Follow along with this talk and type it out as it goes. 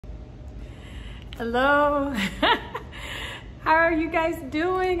Hello. How are you guys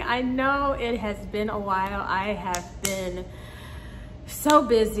doing? I know it has been a while. I have been so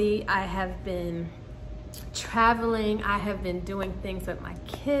busy. I have been traveling. I have been doing things with my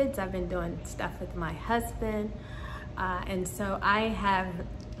kids. I've been doing stuff with my husband. And so I have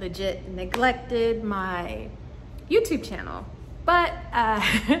legit neglected my YouTube channel, but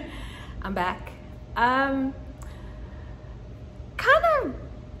I'm back. Kind of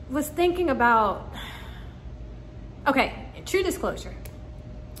was thinking about, okay, true disclosure.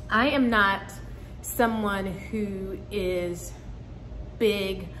 I am not someone who is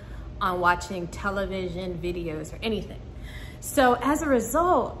big on watching television videos or anything. So as a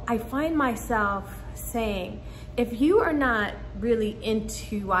result, I find myself saying, if you are not really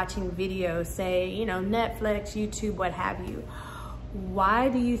into watching videos, say, you know, Netflix, YouTube, what have you, why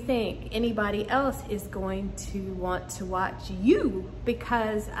do you think anybody else is going to want to watch you?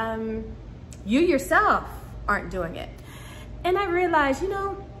 Because you yourself aren't doing it. And I realized, you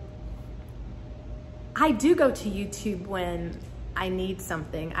know, I do go to YouTube when I need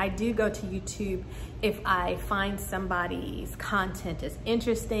something. I do go to YouTube if I find somebody's content is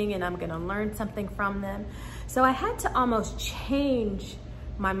interesting and I'm gonna learn something from them. So I had to almost change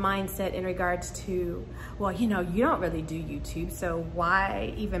my mindset in regards to, well, you know, you don't really do YouTube, so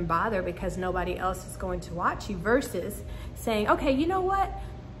why even bother, because nobody else is going to watch you, versus saying, okay, you know what?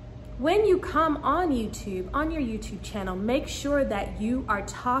 When you come on YouTube, on your YouTube channel, make sure that you are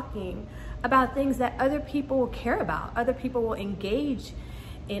talking about things that other people will care about, other people will engage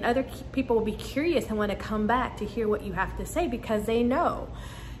in, other people will be curious and want to come back to hear what you have to say, because they know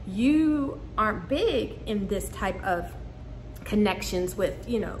you aren't big in this type of connections with,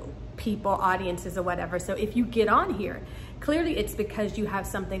 you know, people, audiences, or whatever. So if you get on here, clearly it's because you have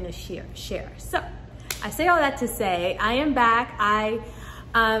something to share. So I say all that to say, I am back. I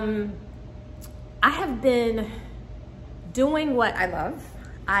have been doing what I love.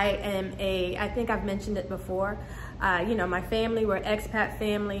 I think I've mentioned it before. You know, my family, we're an expat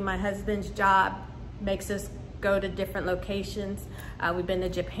family. My husband's job makes us go to different locations. We've been to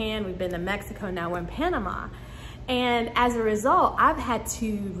Japan, we've been to Mexico, now we're in Panama. And as a result, I've had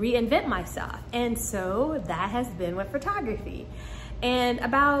to reinvent myself. And so that has been with photography. And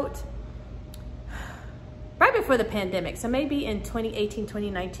about right before the pandemic, so maybe in 2018,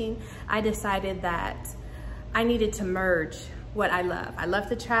 2019, I decided that I needed to merge what I love. I love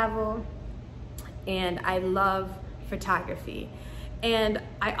to travel and I love photography. And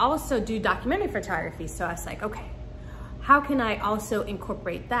I also do documentary photography. So I was like, okay, how can I also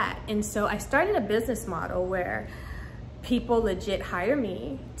incorporate that? And so I started a business model where people legit hire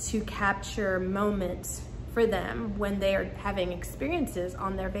me to capture moments for them when they are having experiences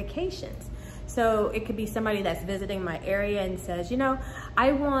on their vacations. So it could be somebody that's visiting my area and says, you know,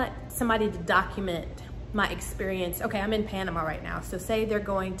 I want somebody to document my experience. Okay, I'm in Panama right now. So say they're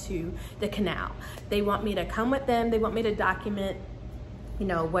going to the canal. They want me to come with them. They want me to document, you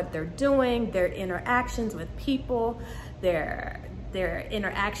know, what they're doing, their interactions with people, their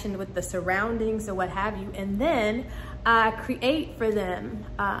interaction with the surroundings or what have you, and then create for them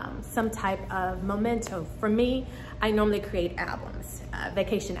some type of memento. For me, I normally create albums,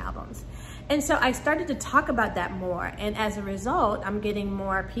 vacation albums. And so I started to talk about that more, and as a result, I'm getting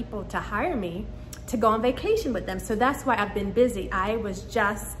more people to hire me to go on vacation with them. So that's why I've been busy. I was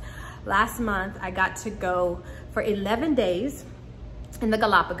just, last month, I got to go for 11 days in the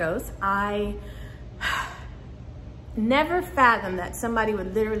Galapagos. I never fathomed that somebody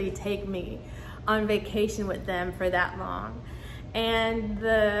would literally take me on vacation with them for that long. And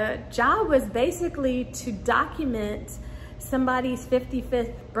the job was basically to document somebody's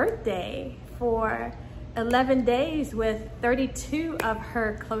 55th birthday for 11 days with 32 of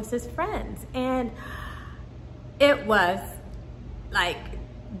her closest friends. And it was like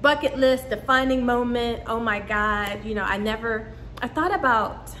bucket list, defining moment. Oh my God, you know, I thought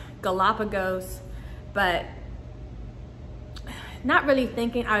about Galapagos, but not really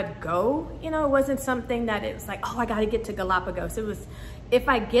thinking I'd go. You know, it wasn't something that it was like, oh, I gotta get to Galapagos. It was, if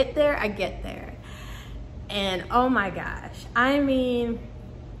I get there, I get there. And oh my gosh, I mean,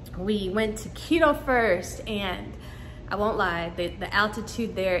 we went to Quito first, and I won't lie, the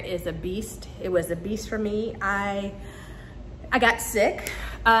altitude there is a beast. It was a beast for me. I got sick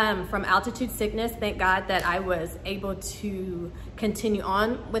from altitude sickness. Thank God that I was able to continue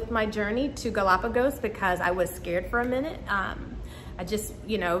on with my journey to Galapagos, because I was scared for a minute. I just,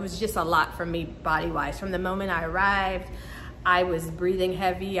 you know, it was just a lot for me body-wise. From the moment I arrived, I was breathing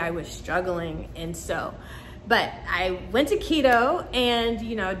heavy, I was struggling, and so, but I went to Quito and,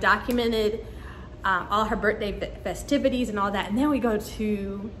 you know, documented all her birthday festivities and all that, and then we go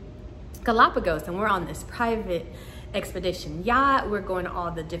to Galapagos, and we're on this private expedition yacht. We're going to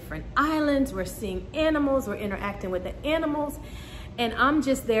all the different islands. We're seeing animals. We're interacting with the animals. And I'm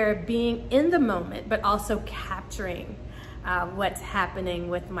just there being in the moment, but also capturing what's happening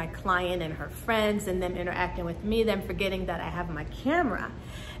with my client and her friends, and them interacting with me, them forgetting that I have my camera.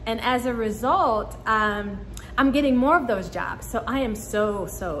 And as a result, I'm getting more of those jobs. So I am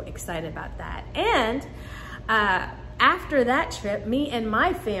so excited about that. And after that trip, me and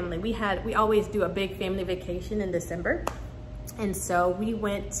my family, we always do a big family vacation in December. And so we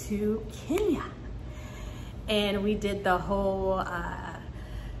went to Kenya, and we did the whole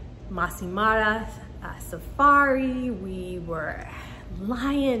Masai Mara safari. We were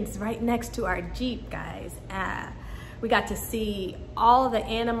lions right next to our Jeep, guys. We got to see all the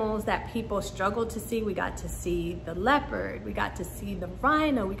animals that people struggle to see. We got to see the leopard. We got to see the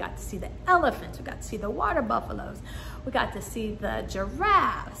rhino. We got to see the elephants. We got to see the water buffaloes. We got to see the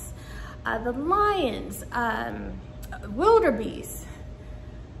giraffes, the lions, wildebeest,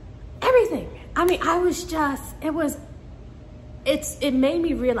 everything. I mean, I was just, it made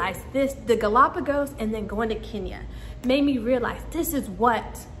me realize this, the Galapagos and then going to Kenya made me realize this is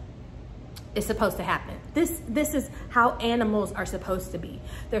what is supposed to happen. This is how animals are supposed to be.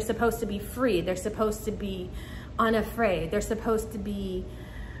 They're supposed to be free. They're supposed to be unafraid. They're supposed to be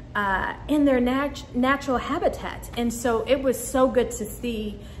in their natural habitats. And so it was so good to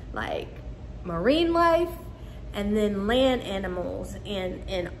see like marine life and then land animals,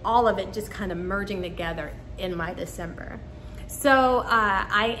 and all of it just kind of merging together in my December. So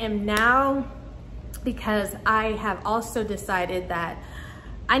I am now, because I have also decided that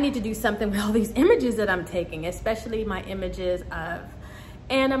I need to do something with all these images that I'm taking, especially my images of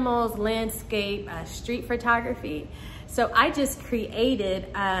animals, landscape, street photography. So I just created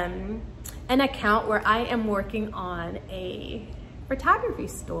an account where I am working on a photography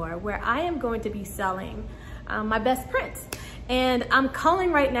store where I am going to be selling my best prints. And I'm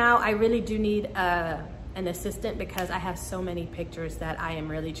calling right now. I really do need an assistant because I have so many pictures that I am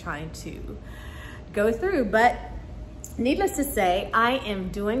really trying to go through. But needless to say, I am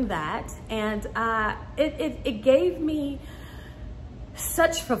doing that, and it gave me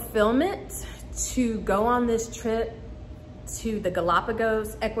such fulfillment to go on this trip to the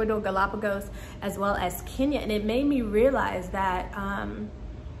Galapagos, Ecuador Galapagos, as well as Kenya. And it made me realize that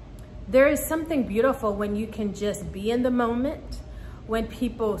there is something beautiful when you can just be in the moment, when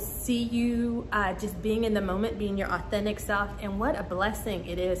people see you just being in the moment, being your authentic self. And what a blessing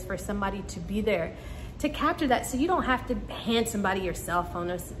it is for somebody to be there to capture that, so you don't have to hand somebody your cell phone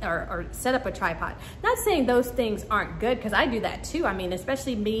or set up a tripod. Not saying those things aren't good, because I do that too. I mean,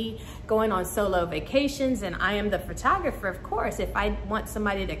 especially me going on solo vacations, and I am the photographer, of course. If I want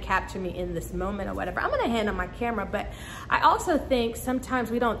somebody to capture me in this moment or whatever, I'm gonna hand them my camera. But I also think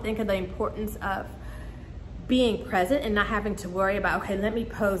sometimes we don't think of the importance of being present and not having to worry about, okay, let me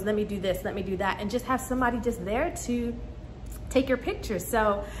pose, let me do this, let me do that, and just have somebody just there to take your pictures.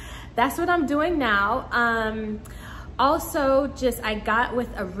 So that's what I'm doing now. Also, I got with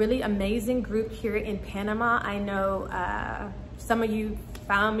a really amazing group here in Panama. I know some of you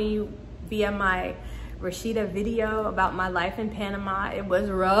found me via my Rashida video about my life in Panama. It was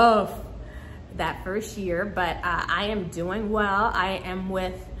rough that first year, but I am doing well. I am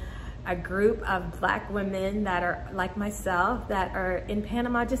with a group of Black women that are like myself, that are in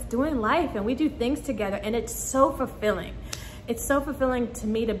Panama just doing life, and we do things together, and it's so fulfilling. It's so fulfilling to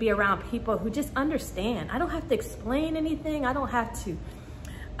me to be around people who just understand. I don't have to explain anything. I don't have to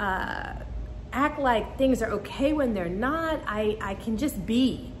act like things are okay when they're not. I can just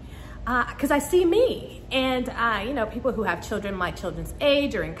be, because I see me. And you know, people who have children my children's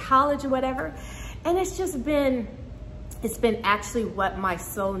age or in college or whatever. And it's been actually what my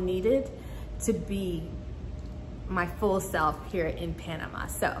soul needed to be my full self here in Panama.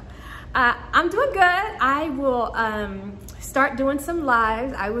 So I'm doing good. I will start doing some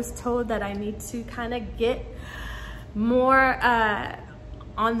lives. I was told that I need to kind of get more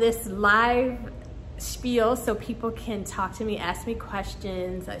on this live spiel so people can talk to me, ask me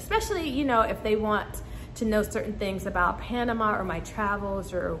questions, especially, you know, if they want to know certain things about Panama or my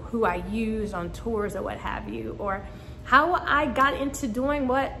travels or who I use on tours or what have you, or how I got into doing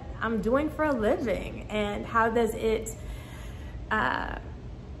what I'm doing for a living, and how does it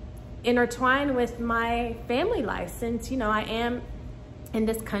intertwine with my family life, since, you know, I am in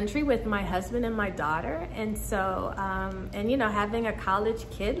this country with my husband and my daughter. And so, and you know, having a college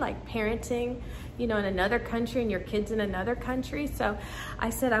kid, like parenting, you know, in another country and your kids in another country. So I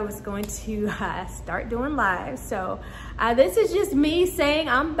said I was going to start doing live. So this is just me saying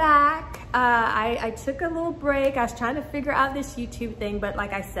I'm back. I took a little break. I was trying to figure out this YouTube thing, but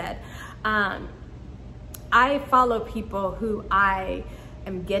like I said, I follow people who I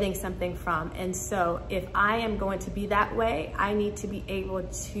am getting something from. And so if I am going to be that way, I need to be able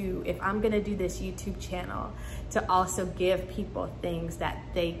to, if I'm gonna do this YouTube channel, to also give people things that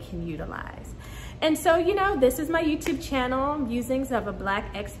they can utilize. And so, you know, this is my YouTube channel, Musings of a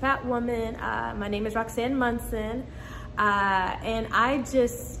Black Expat Woman. My name is Roxanne Munson. And I'm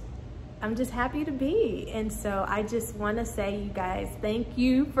just happy to be. And so I just wanna say, you guys, thank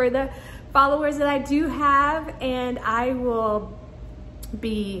you for the followers that I do have, and I will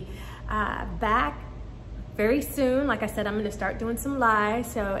be back very soon. Like I said, I'm gonna start doing some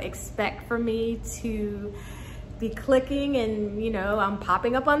lives, so expect for me to be clicking, and you know, I'm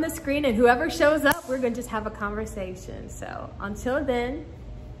popping up on the screen, and whoever shows up, we're gonna just have a conversation. So until then,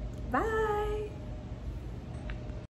 bye.